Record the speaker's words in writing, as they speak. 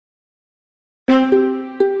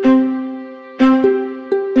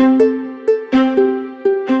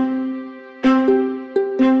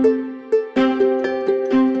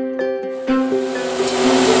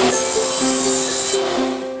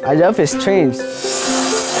love his trains.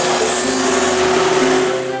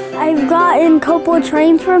 I've gotten a couple of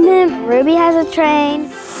trains from him. Ruby has a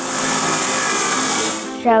train.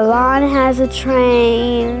 Shalon has a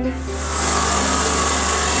train.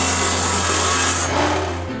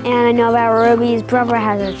 And I know that Ruby's brother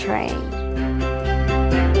has a train.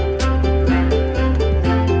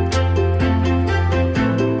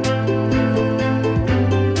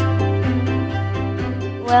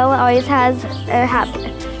 Will always has a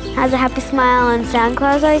happy smile, and Santa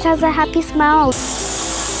Claus always has a happy smile.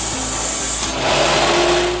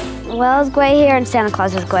 Will's gray hair and Santa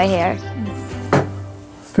Claus has gray hair.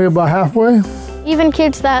 Figure about halfway. Even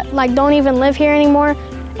kids that like don't even live here anymore,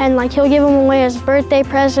 and like he'll give them away as birthday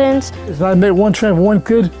presents. If I make one train for one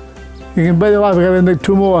kid, you can bet your life I gotta make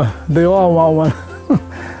two more. They all want one.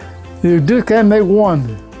 You just can't make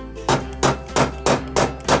one.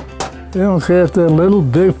 They don't care if they're little,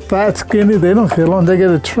 big, fat, skinny. They don't care as long as they get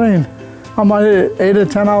a train. I'm out here 8 or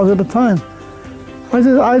 10 hours at a time. I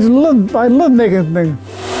love making things.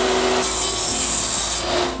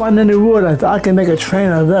 Find any wood, I can make a train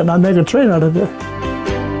out of that, and I make a train out of it.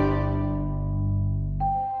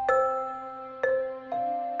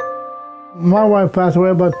 My wife passed away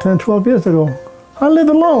about 10, 12 years ago. I live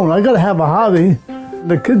alone. I gotta have a hobby.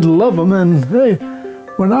 The kids love them, and hey,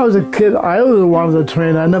 when I was a kid, I always wanted a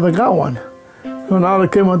train. I never got one. So now the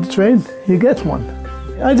kid wants a train, he gets one.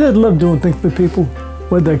 I just love doing things for people,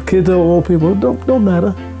 whether they're kids or old people, don't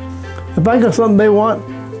matter. If I got something they want,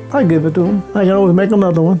 I give it to them. I can always make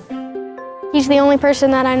another one. He's the only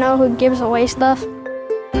person that I know who gives away stuff.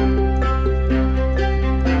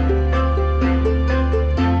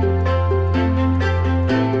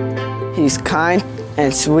 He's kind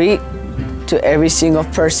and sweet to every single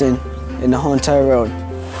person in the whole entire road.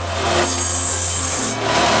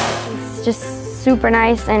 It's just super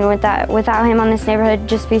nice, and without him on this neighborhood, it'd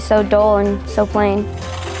just be so dull and so plain.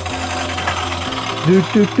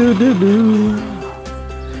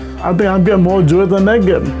 I think I'm getting more joy than they're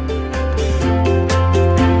getting.